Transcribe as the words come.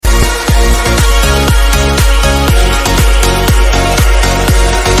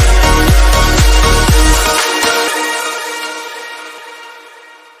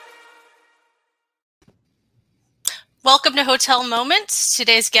Welcome to Hotel Moments.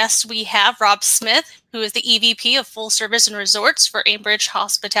 Today's guest we have Rob Smith, who is the EVP of Full Service and Resorts for Aimbridge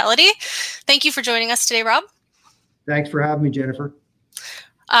Hospitality. Thank you for joining us today, Rob. Thanks for having me, Jennifer.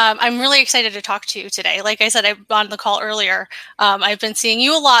 I'm really excited to talk to you today. Like I said, I'm on the call earlier. I've been seeing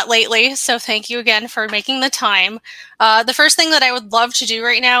you a lot lately, so thank you again for making the time. The first thing that I would love to do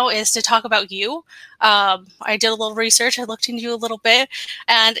right now is to talk about you. I did a little research. I looked into you a little bit,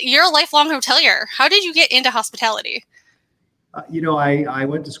 and you're a lifelong hotelier. How did you get into hospitality? I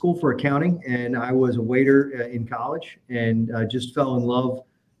went to school for accounting, and I was a waiter in college, and just fell in love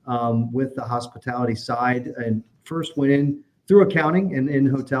with the hospitality side, and first went in through accounting and in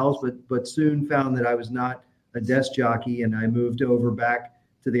hotels, but soon found that I was not a desk jockey, and I moved over back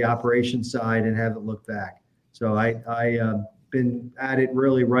to the operations side and haven't looked back. So I been at it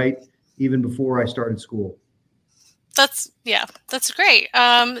really right even before I started school. That's great.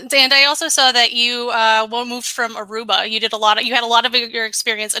 And I also saw that you moved from Aruba. You had a lot of your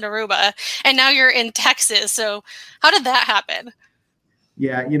experience in Aruba, and now you're in Texas. So how did that happen?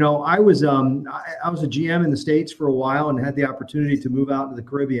 Yeah, I was a GM in the States for a while and had the opportunity to move out to the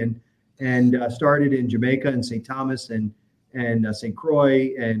Caribbean, and started in Jamaica and St. Thomas and St.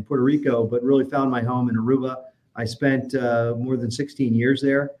 Croix and Puerto Rico, but really found my home in Aruba. I spent more than 16 years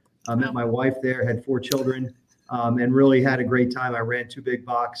there. Met my wife there, had 4 children, and really had a great time. I ran 2 big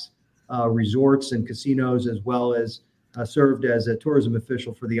box resorts and casinos, as well as served as a tourism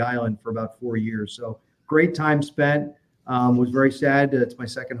official for the island for about 4 years. So great time spent. Was very sad. It's my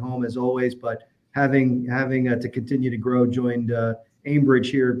second home, as always, but having to continue to grow, joined Aimbridge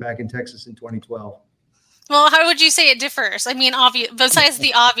here back in Texas in 2012. Well, how would you say it differs? I mean, besides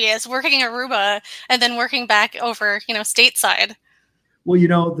the obvious, working in Aruba and then working back over, stateside.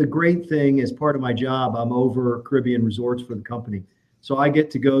 Well, the great thing is, part of my job, I'm over Caribbean resorts for the company. So I get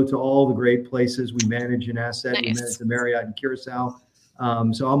to go to all the great places. We manage an asset. Nice. We manage the Marriott in Curacao.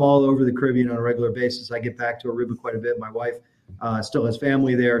 So I'm all over the Caribbean on a regular basis. I get back to Aruba quite a bit. My wife still has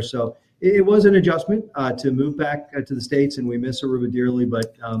family there. So it was an adjustment to move back to the States, and we miss Aruba dearly.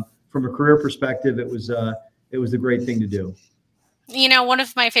 But from a career perspective, it was a great thing to do. One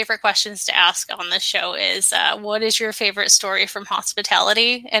of my favorite questions to ask on this show is, what is your favorite story from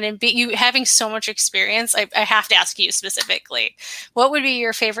hospitality? And you having so much experience, I have to ask you specifically, what would be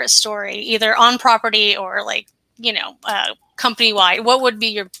your favorite story, either on property or company-wide? What would be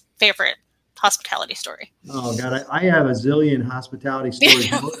your favorite hospitality story? Oh, God, I have a zillion hospitality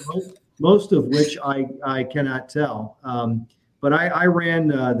stories, most of which I cannot tell. But I ran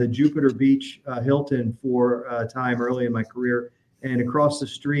the Jupiter Beach Hilton for a time early in my career. And across the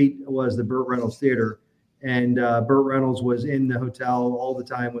street was the Burt Reynolds Theater. And Burt Reynolds was in the hotel all the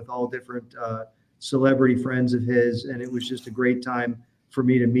time with all different celebrity friends of his. And it was just a great time for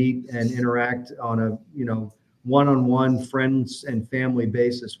me to meet and interact on a, one-on-one friends and family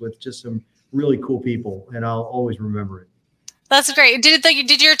basis with just some really cool people. And I'll always remember it. That's great.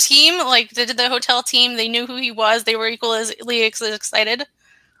 Did your team, did the hotel team, they knew who he was? They were equally excited?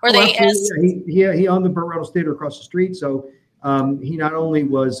 Or He owned the Burt Reynolds Theater across the street. So he not only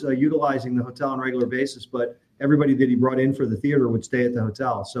was utilizing the hotel on a regular basis, but everybody that he brought in for the theater would stay at the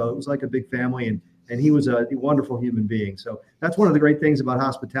hotel. So it was like a big family, and he was a wonderful human being. So that's one of the great things about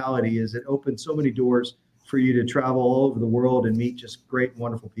hospitality, is it opens so many doors for you to travel all over the world and meet just great,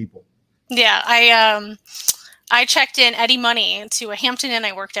 wonderful people. Yeah, I checked in Eddie Money to a Hampton Inn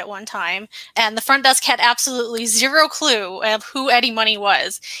I worked at one time, and the front desk had absolutely zero clue of who Eddie Money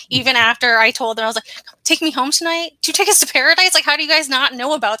was. Even after I told them, I was like, "Take me home tonight? Do you take us to paradise? How do you guys not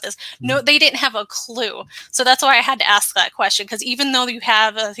know about this?" No, they didn't have a clue. So that's why I had to ask that question, because even though you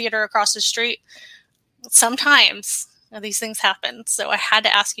have a theater across the street, sometimes these things happen. So I had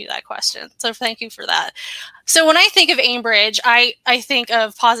to ask you that question. So thank you for that. So when I think of Aimbridge, I think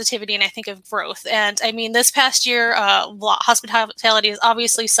of positivity and I think of growth. And I mean, this past year, hospitality has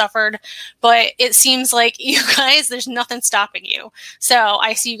obviously suffered, but it seems like you guys, there's nothing stopping you. So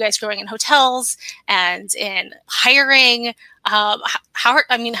I see you guys growing in hotels and in hiring. How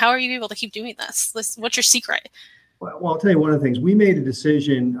are you able to keep doing this? What's your secret? Well, I'll tell you one of the things. We made a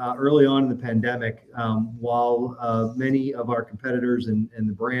decision early on in the pandemic, while many of our competitors and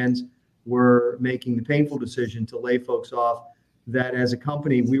the brands were making the painful decision to lay folks off, that as a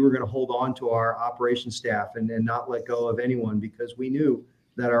company, we were going to hold on to our operations staff and not let go of anyone, because we knew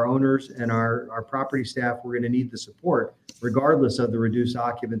that our owners and our property staff were going to need the support, regardless of the reduced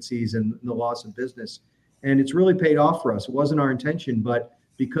occupancies and the loss of business. And it's really paid off for us. It wasn't our intention, but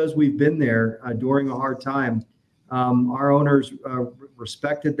because we've been there during a hard time, our owners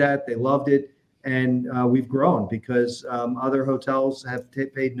respected that. They loved it. And we've grown because other hotels have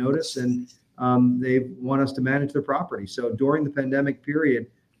paid notice, and they want us to manage their property. So during the pandemic period,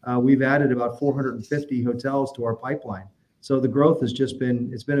 we've added about 450 hotels to our pipeline. So the growth has just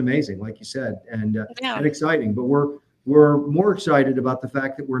it's been amazing, like you said, and exciting. But we're more excited about the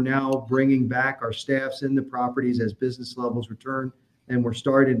fact that we're now bringing back our staffs in the properties as business levels return, and we're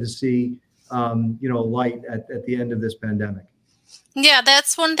starting to see, light at the end of this pandemic. Yeah,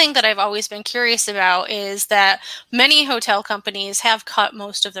 that's one thing that I've always been curious about, is that many hotel companies have cut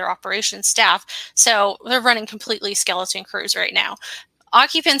most of their operations staff. So they're running completely skeleton crews right now.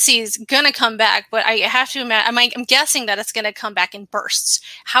 Occupancy is going to come back, but I have to imagine, I'm guessing that it's going to come back in bursts.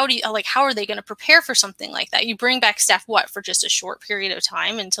 How are they going to prepare for something like that? You bring back staff, for just a short period of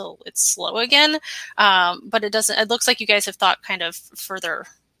time until it's slow again? But it looks like you guys have thought kind of further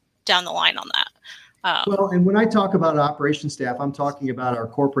down the line on that. Well, and when I talk about operations staff, I'm talking about our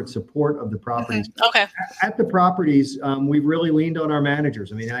corporate support of the properties. Okay. At the properties, we've really leaned on our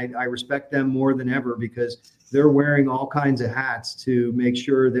managers. I mean, I respect them more than ever because they're wearing all kinds of hats to make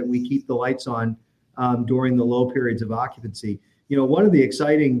sure that we keep the lights on during the low periods of occupancy. One of the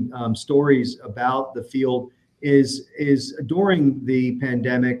exciting stories about the field is during the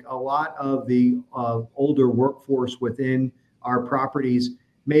pandemic, a lot of the older workforce within our properties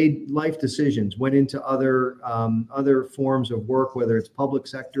made life decisions, went into other forms of work, whether it's public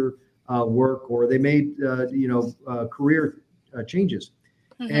sector work, or they made career changes.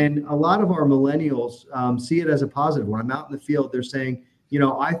 Mm-hmm. And a lot of our millennials see it as a positive. When I'm out in the field, they're saying,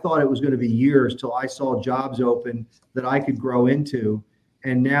 I thought it was going to be years till I saw jobs open that I could grow into,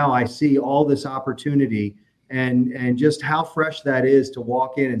 and now I see all this opportunity, and just how fresh that is to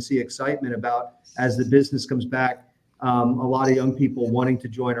walk in and see excitement about, as the business comes back, a lot of young people wanting to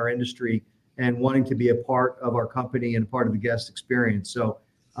join our industry and wanting to be a part of our company and part of the guest experience. So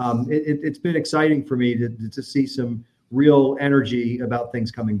it's been exciting for me to see some real energy about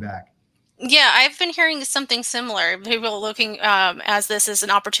things coming back. Yeah, I've been hearing something similar. People looking as this as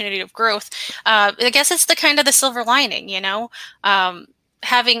an opportunity of growth. I guess it's the silver lining,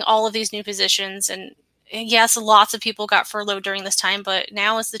 having all of these new positions. And yes, lots of people got furloughed during this time, but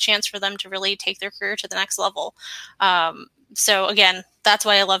now is the chance for them to really take their career to the next level. So again, that's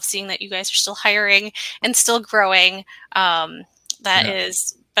why I love seeing that you guys are still hiring and still growing.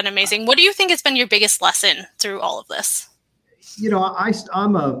 Has been amazing. What do you think has been your biggest lesson through all of this?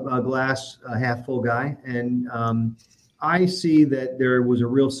 I'm a glass half full guy, and I see that there was a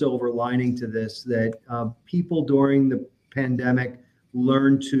real silver lining to this, that people during the pandemic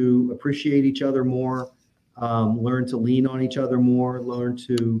learned to appreciate each other more, learn to lean on each other more, learn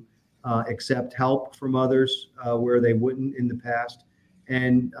to accept help from others where they wouldn't in the past.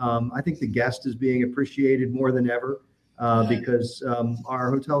 And I think the guest is being appreciated more than ever because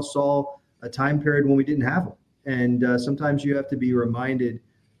our hotels saw a time period when we didn't have them. And sometimes you have to be reminded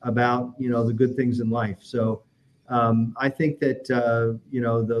about, the good things in life. So I think that,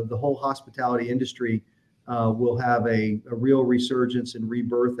 the whole hospitality industry will have a real resurgence and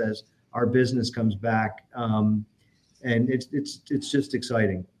rebirth as our business comes back. And it's just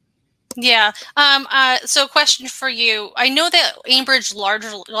exciting. Yeah. So question for you. I know that Aimbridge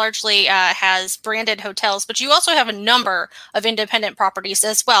largely has branded hotels, but you also have a number of independent properties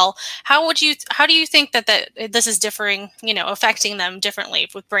as well. How do you think that this is differing, affecting them differently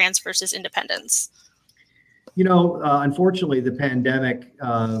with brands versus independents? Unfortunately, the pandemic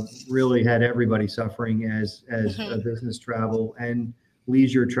really had everybody suffering as business travel and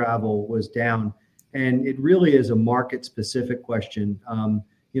leisure travel was down. And it really is a market-specific question.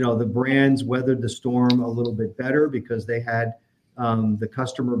 The brands weathered the storm a little bit better because they had the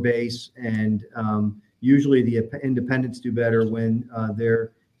customer base, and usually the independents do better when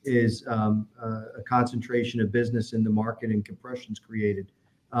there is a concentration of business in the market and compressions created.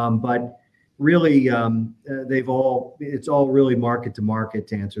 But really, it's all really market to market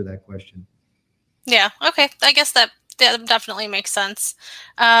to answer that question. Yeah. Okay. I guess that definitely makes sense.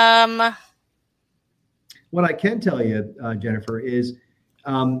 What I can tell you, Jennifer, is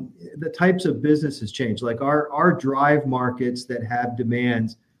the types of business has changed. Like our drive markets that have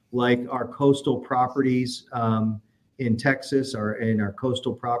demands, like our coastal properties in Texas, or in our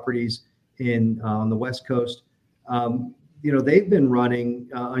coastal properties on the West Coast, they've been running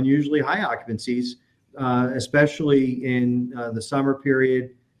unusually high occupancies, especially in the summer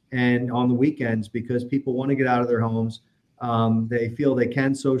period and on the weekends, because people want to get out of their homes. They feel they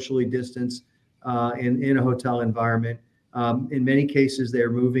can socially distance in a hotel environment. In many cases, they're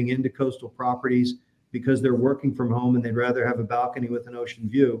moving into coastal properties because they're working from home and they'd rather have a balcony with an ocean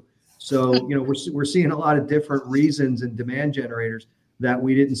view. So, we're seeing a lot of different reasons and demand generators that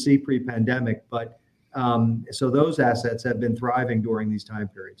we didn't see pre-pandemic. But so those assets have been thriving during these time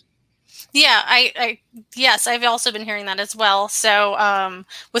periods. Yeah, yes, I've also been hearing that as well. So,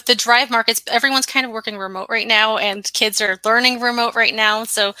 with the drive markets, everyone's kind of working remote right now, and kids are learning remote right now.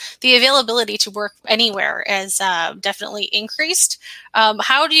 So, the availability to work anywhere has definitely increased.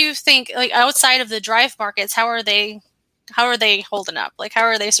 How do you think, like outside of the drive markets, how are they holding up? Like, how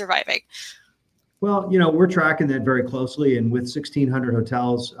are they surviving? Well, we're tracking that very closely, and with 1,600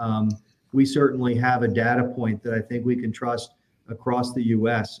 hotels, we certainly have a data point that I think we can trust across the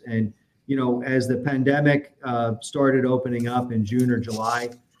U.S. And as the pandemic started opening up in June or July,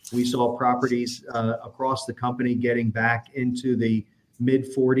 we saw properties across the company getting back into the mid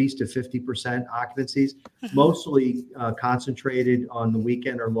 40s to 50% occupancies, mostly concentrated on the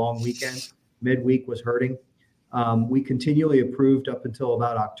weekend or long weekends. Midweek was hurting. We continually improved up until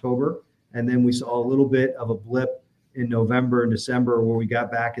about October. And then we saw a little bit of a blip in November and December where we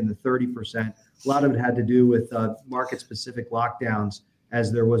got back in the 30%. A lot of it had to do with market-specific lockdowns as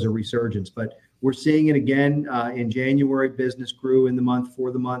there was a resurgence. But we're seeing it again in January. Business grew in the month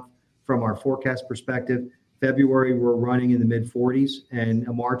for the month from our forecast perspective. February, we're running in the mid 40s. And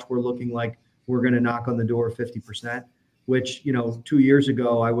in March, we're looking like we're going to knock on the door of 50%, which, 2 years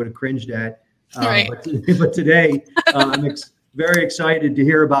ago, I would have cringed at. Right. But today, I'm very excited to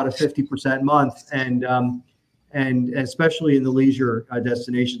hear about a 50% month, and especially in the leisure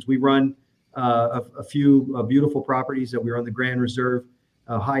destinations. We run a few beautiful properties that we run the Grand Reserve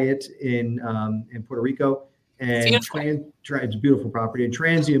Hyatt in Puerto Rico, and it's a beautiful property. And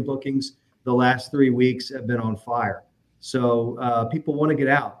transient bookings the last 3 weeks have been on fire. So people want to get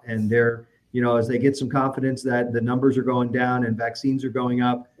out, and they're as they get some confidence that the numbers are going down and vaccines are going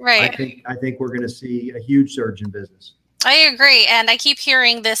up. Right. I think we're going to see a huge surge in business. I agree. And I keep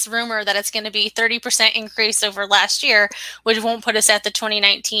hearing this rumor that it's going to be 30% increase over last year, which won't put us at the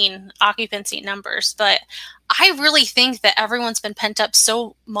 2019 occupancy numbers. But I really think that everyone's been pent up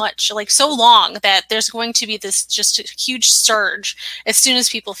so much, like so long, that there's going to be this just a huge surge as soon as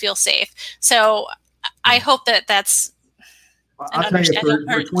people feel safe. So I hope that that's. I'll tell you,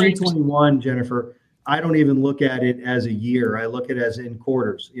 for 2021, Jennifer, I don't even look at it as a year. I look at it as in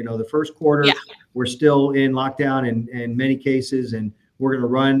quarters. The first quarter, we're still in lockdown in many cases, and we're going to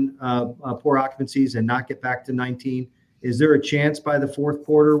run poor occupancies and not get back to 19. Is there a chance by the fourth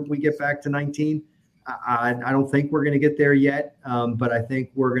quarter we get back to 19? I don't think we're going to get there yet, but I think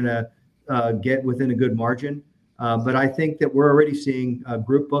we're going to get within a good margin. But I think that we're already seeing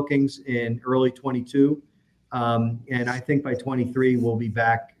group bookings in early 22. And I think by 23, we'll be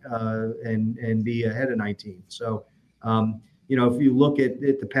back and be ahead of 19. So, if you look at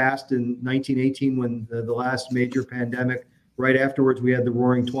the past in 1918, when the last major pandemic, right afterwards, we had the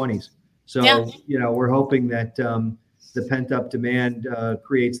roaring 20s. So, we're hoping that the pent up demand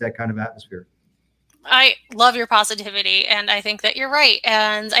creates that kind of atmosphere. I love your positivity, and I think that you're right.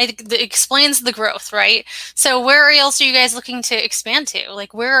 And I think that explains the growth, right? So where else are you guys looking to expand to?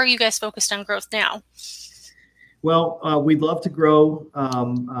 Like, where are you guys focused on growth now? Well, we'd love to grow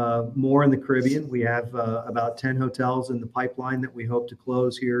more in the Caribbean. We have about 10 hotels in the pipeline that we hope to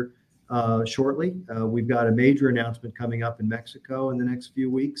close here shortly. We've got a major announcement coming up in Mexico in the next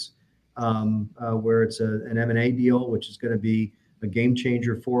few weeks, where it's an M&A deal, which is going to be a game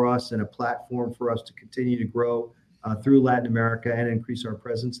changer for us and a platform for us to continue to grow through Latin America and increase our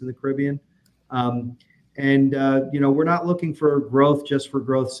presence in the Caribbean. And we're not looking for growth just for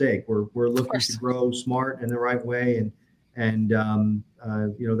growth's sake. We're looking to grow smart in the right way, and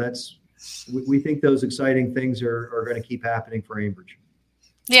that's we think those exciting things are going to keep happening for Aimbridge.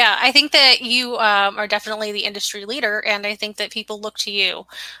 Yeah, I think that you are definitely the industry leader, and I think that people look to you.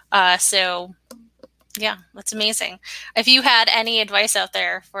 So, yeah, that's amazing. If you had any advice out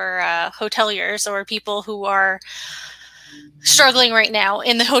there for hoteliers or people who are struggling right now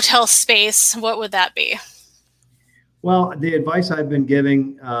in the hotel space, what would that be? Well, the advice I've been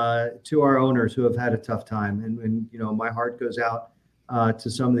giving to our owners who have had a tough time, and my heart goes out to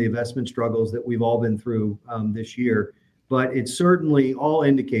some of the investment struggles that we've all been through this year. But it's certainly all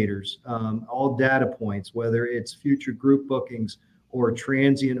indicators, all data points, whether it's future group bookings or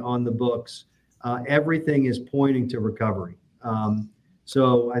transient on the books, everything is pointing to recovery.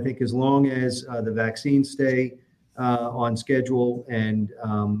 So I think as long as the vaccines stay on schedule and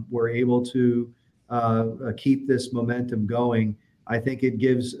we're able to keep this momentum going, I think it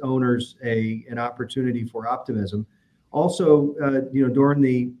gives owners an opportunity for optimism. Also, during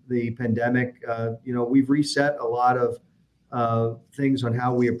the pandemic, we've reset a lot of things on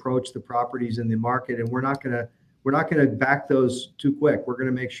how we approach the properties in the market, and we're not going to back those too quick. We're going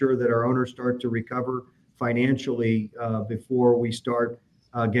to make sure that our owners start to recover financially before we start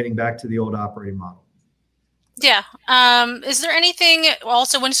getting back to the old operating model. Yeah. Is there anything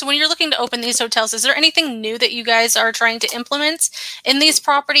also when you're looking to open these hotels, is there anything new that you guys are trying to implement in these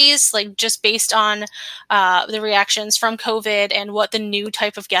properties, like just based on the reactions from COVID and what the new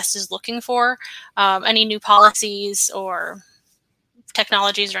type of guest is looking for? Any new policies or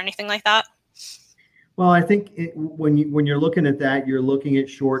technologies or anything like that? Well, I think when you're looking at that, you're looking at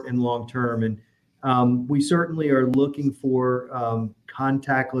short and long term, and we certainly are looking for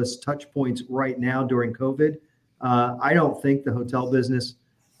contactless touch points right now during COVID. I don't think the hotel business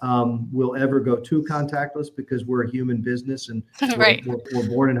will ever go to contactless because we're a human business and Right. we're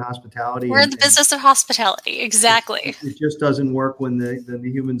born in hospitality, We're in the and business of hospitality. it, Exactly. it just doesn't work when the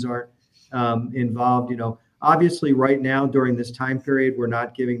humans aren't involved. Obviously, right now during this time period, we're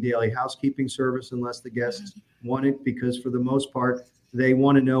not giving daily housekeeping service unless the guests want it, because for the most part, they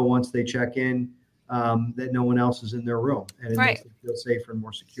want to know once they check in that no one else is in their room, and it Right. makes them feel safer and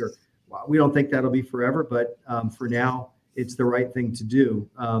more secure. Well, we don't think that'll be forever, but for now, it's the right thing to do.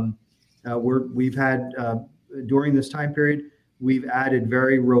 We've had during this time period, we've added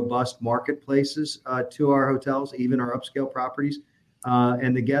very robust marketplaces to our hotels, even our upscale properties.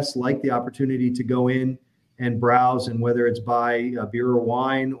 And the guests like the opportunity to go in and browse, and whether it's buy beer or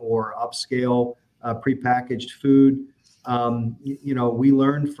wine or upscale prepackaged food. We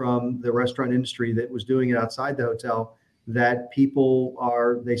learned from the restaurant industry that was doing it outside the hotel that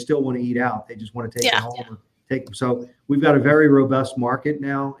they still want to eat out. They just want to take it Yeah. home or take. So we've got a very robust market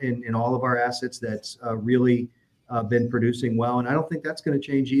now in all of our assets that's really been producing well. And I don't think that's going to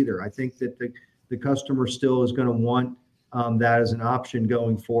change either. I think that the customer still is going to want that as an option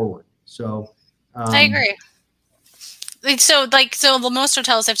going forward. So I agree. So most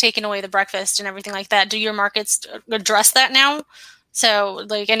hotels have taken away the breakfast and everything like that. Do your markets address that now? So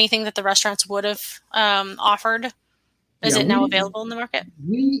like anything that the restaurants would have offered, is yeah, it now available in the market?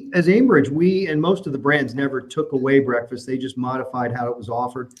 we as Aimbridge, we and most of the brands never took away breakfast. They just modified how it was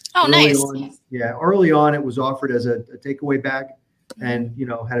offered. Oh, Early nice. on, yeah, early on it was offered as a takeaway bag, and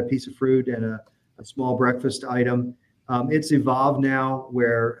had a piece of fruit and a small breakfast item. It's evolved now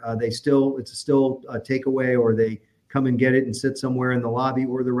where it's still a takeaway, or they come and get it and sit somewhere in the lobby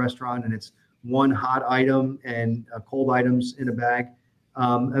or the restaurant, and it's one hot item and cold items in a bag.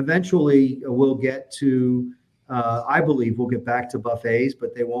 Eventually, we'll get to I believe we'll get back to buffets,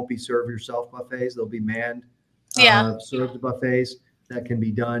 but they won't be serve yourself buffets. They'll be manned Yeah. served buffets that can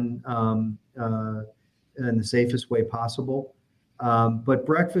be done in the safest way possible. But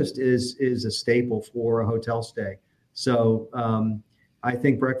breakfast is a staple for a hotel stay. So I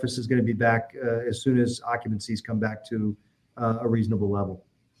think breakfast is going to be back as soon as occupancies come back to a reasonable level.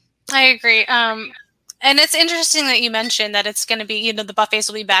 I agree. And it's interesting that you mentioned that it's going to be, the buffets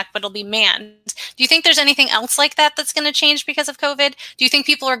will be back, but it'll be manned. Do you think there's anything else like that that's going to change because of COVID? Do you think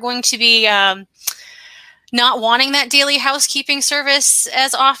people are going to be not wanting that daily housekeeping service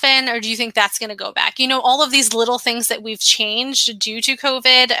as often, or do you think that's going to go back? All of these little things that we've changed due to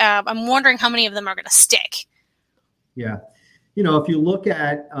COVID, I'm wondering how many of them are going to stick. Yeah. If you look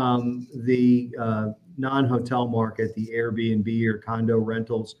at the non-hotel market, the Airbnb or condo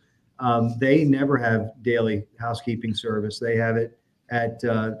rentals, they never have daily housekeeping service. They have it at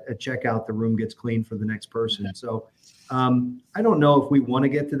checkout. The room gets cleaned for the next person. So I don't know if we want to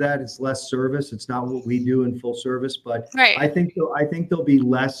get to that. It's less service. It's not what we do in full service, but Right. I think there'll be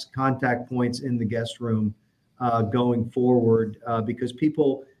less contact points in the guest room going forward because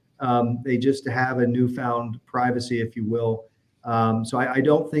people they just have a newfound privacy, if you will. So I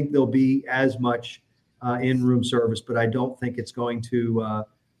don't think there'll be as much in-room service, but I don't think it's going to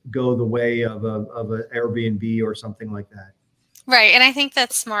go the way of an Airbnb or something like that. Right. And I think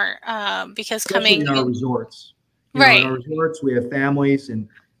that's smart because Especially coming in our resorts. right. In our resorts, we have families, and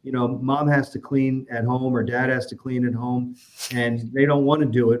mom has to clean at home or dad has to clean at home, and they don't want to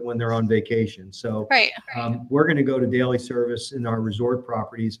do it when they're on vacation. So Right. We're going to go to daily service in our resort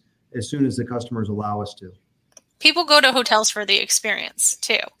properties as soon as the customers allow us to. People go to hotels for the experience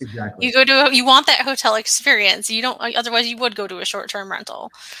too. Exactly. You want that hotel experience. You don't, otherwise you would go to a short-term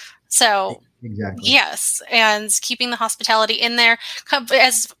rental. So exactly. Yes, and keeping the hospitality in there.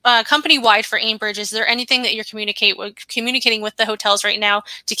 As company-wide for Aimbridge, is there anything that you're communicating with the hotels right now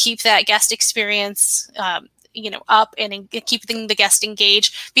to keep that guest experience up and keeping the guest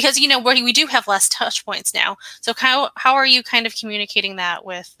engaged? Because we do have less touch points now. So how are you kind of communicating that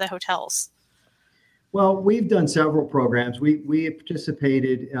with the hotels? Well, we've done several programs. We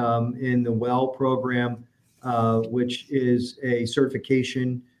participated in the WELL program, which is a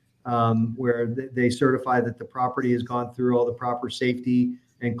certification where they certify that the property has gone through all the proper safety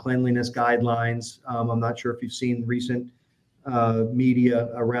and cleanliness guidelines. I'm not sure if you've seen recent media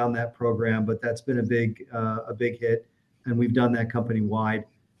around that program, but that's been a big hit, and we've done that company wide.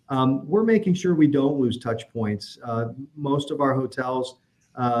 We're making sure we don't lose touch points. Most of our hotels,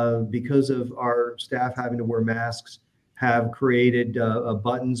 because of our staff having to wear masks, have created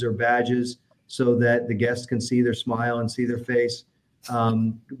buttons or badges so that the guests can see their smile and see their face,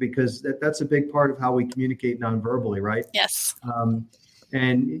 because that's a big part of how we communicate non-verbally, right? Yes.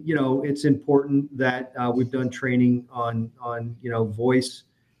 And it's important that we've done training on voice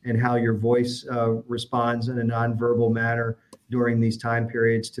and how your voice responds in a nonverbal manner during these time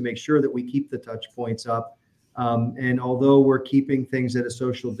periods to make sure that we keep the touch points up. And although we're keeping things at a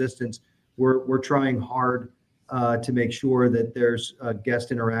social distance, we're trying hard to make sure that there's a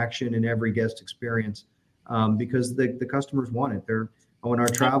guest interaction in every guest experience, because the customers want it. When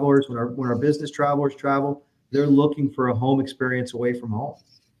our business travelers travel, they're looking for a home experience away from home.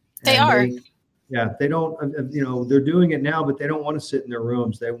 They are. They don't, they're doing it now, but they don't want to sit in their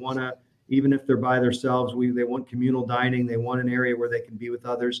rooms. They want to, even if they're by themselves, they want communal dining. They want an area where they can be with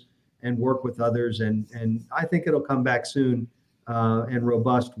others and work with others. And I think it'll come back soon and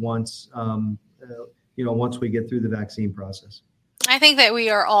robust once we get through the vaccine process. I think that we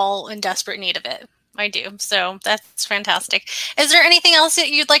are all in desperate need of it. I do. So that's fantastic. Is there anything else that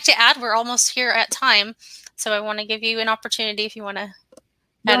you'd like to add? We're almost here at time. So I want to give you an opportunity if you want to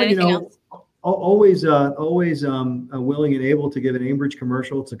add anything else. Always willing and able to give an Aimbridge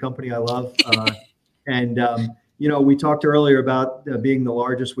commercial. It's a company I love. And we talked earlier about being the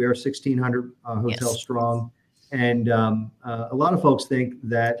largest. We are 1,600 hotels strong. And a lot of folks think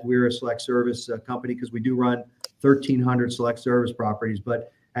that we're a select service company because we do run 1,300 select service properties.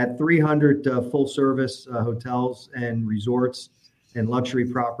 But at 300 full service hotels and resorts and luxury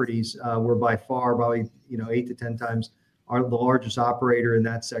properties, we're by far probably 8 to 10 times the largest operator in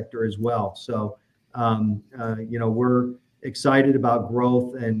that sector as well. So we're excited about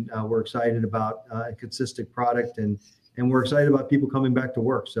growth, and we're excited about a consistent product, and we're excited about people coming back to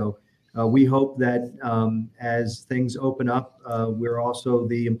work. So we hope that as things open up, we're also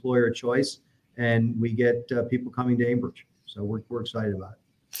the employer of choice, and we get people coming to Aimbridge. So we're excited about it.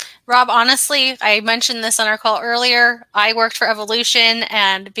 Rob, honestly, I mentioned this on our call earlier. I worked for Evolution,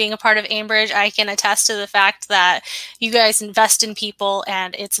 and being a part of Aimbridge, I can attest to the fact that you guys invest in people,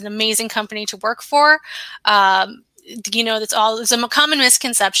 and it's an amazing company to work for. It's a common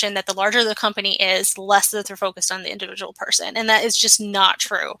misconception that the larger the company is, the less that they're focused on the individual person. And that is just not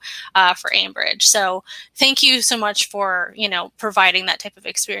true for Aimbridge. So thank you so much for, providing that type of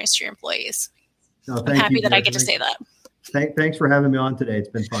experience to your employees. No, I'm happy that I get to say that. Thanks for having me on today. It's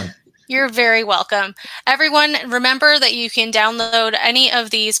been fun. You're very welcome. Everyone, remember that you can download any of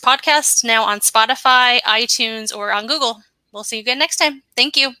these podcasts now on Spotify, iTunes, or on Google. We'll see you again next time.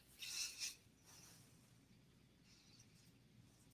 Thank you.